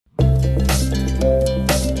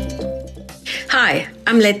Hi,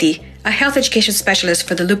 I'm Letty, a health education specialist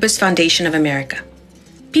for the Lupus Foundation of America.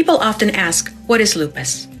 People often ask, what is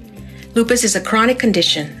lupus? Lupus is a chronic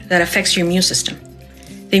condition that affects your immune system.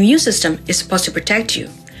 The immune system is supposed to protect you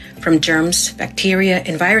from germs, bacteria,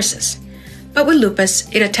 and viruses. But with lupus,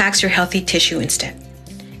 it attacks your healthy tissue instead.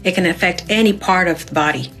 It can affect any part of the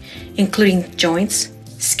body, including joints,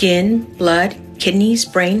 skin, blood, kidneys,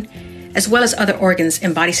 brain, as well as other organs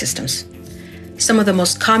and body systems. Some of the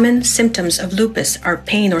most common symptoms of lupus are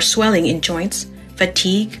pain or swelling in joints,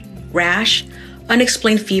 fatigue, rash,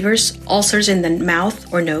 unexplained fevers, ulcers in the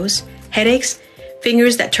mouth or nose, headaches,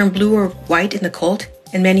 fingers that turn blue or white in the cold,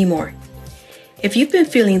 and many more. If you've been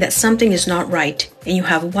feeling that something is not right and you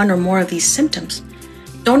have one or more of these symptoms,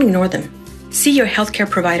 don't ignore them. See your healthcare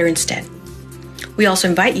provider instead. We also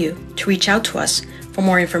invite you to reach out to us for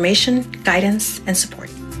more information, guidance, and support.